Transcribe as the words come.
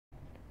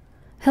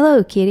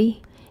Hello,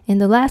 Kitty. In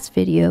the last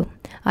video,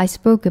 I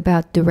spoke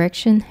about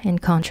direction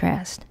and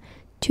contrast,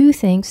 two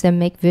things that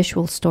make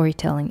visual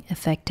storytelling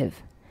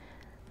effective.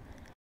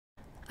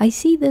 I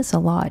see this a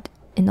lot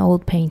in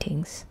old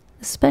paintings,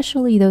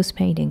 especially those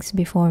paintings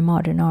before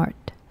modern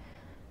art.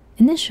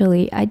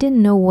 Initially, I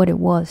didn't know what it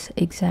was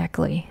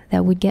exactly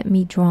that would get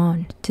me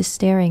drawn to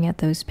staring at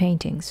those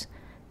paintings,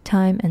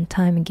 time and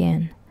time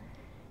again.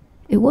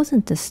 It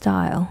wasn't the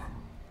style,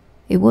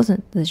 it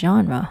wasn't the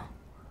genre,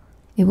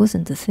 it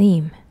wasn't the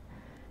theme,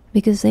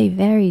 because they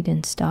varied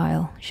in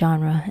style,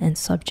 genre, and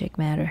subject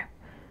matter,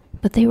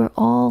 but they were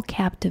all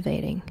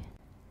captivating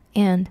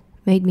and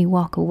made me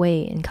walk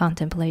away in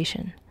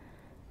contemplation.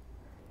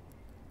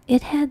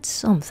 It had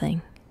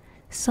something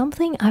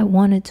I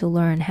wanted to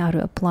learn how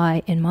to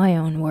apply in my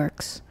own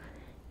works,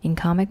 in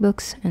comic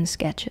books and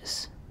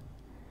sketches.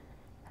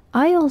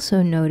 I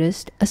also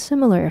noticed a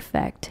similar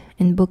effect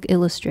in book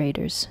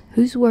illustrators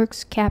whose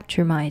works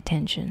capture my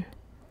attention.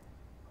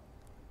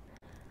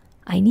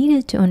 I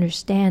needed to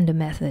understand the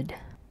method,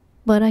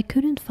 but I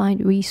couldn't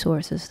find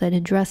resources that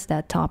addressed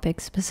that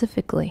topic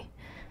specifically,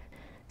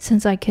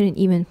 since I couldn't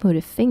even put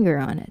a finger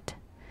on it.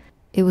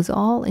 It was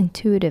all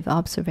intuitive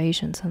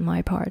observations on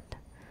my part.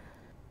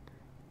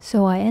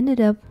 So I ended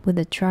up with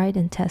a tried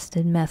and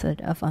tested method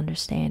of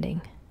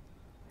understanding,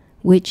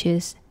 which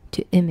is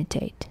to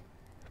imitate.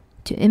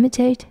 To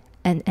imitate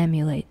and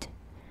emulate.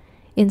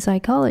 In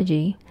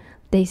psychology,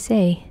 they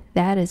say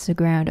that is the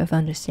ground of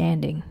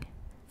understanding.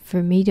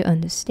 For me to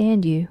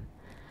understand you,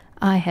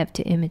 I have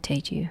to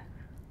imitate you.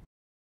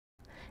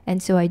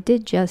 And so I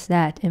did just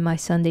that in my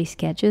Sunday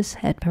sketches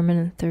at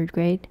permanent third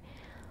grade.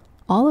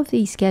 All of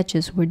these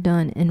sketches were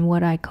done in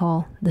what I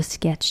call the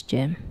sketch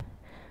gym.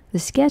 The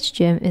sketch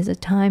gym is a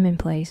time and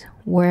place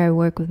where I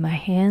work with my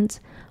hands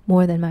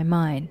more than my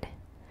mind.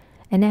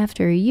 And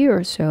after a year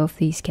or so of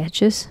these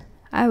sketches,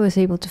 I was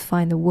able to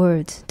find the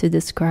words to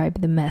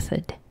describe the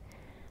method.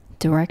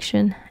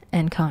 Direction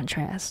and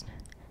contrast.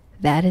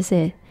 That is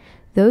it.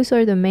 Those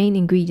are the main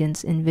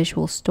ingredients in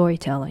visual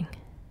storytelling.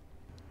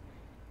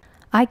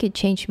 I could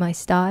change my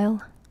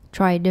style,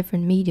 try a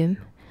different medium,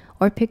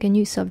 or pick a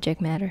new subject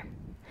matter.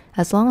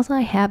 As long as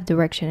I have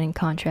direction and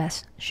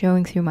contrast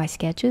showing through my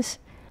sketches,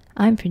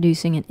 I'm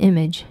producing an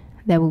image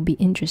that will be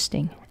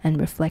interesting and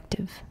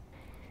reflective.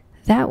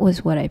 That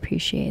was what I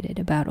appreciated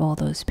about all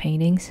those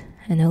paintings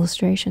and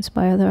illustrations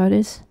by other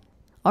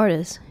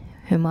artists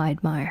whom I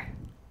admire.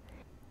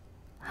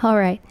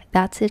 Alright,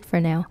 that's it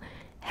for now.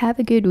 Have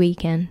a good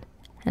weekend,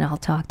 and I'll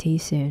talk to you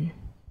soon.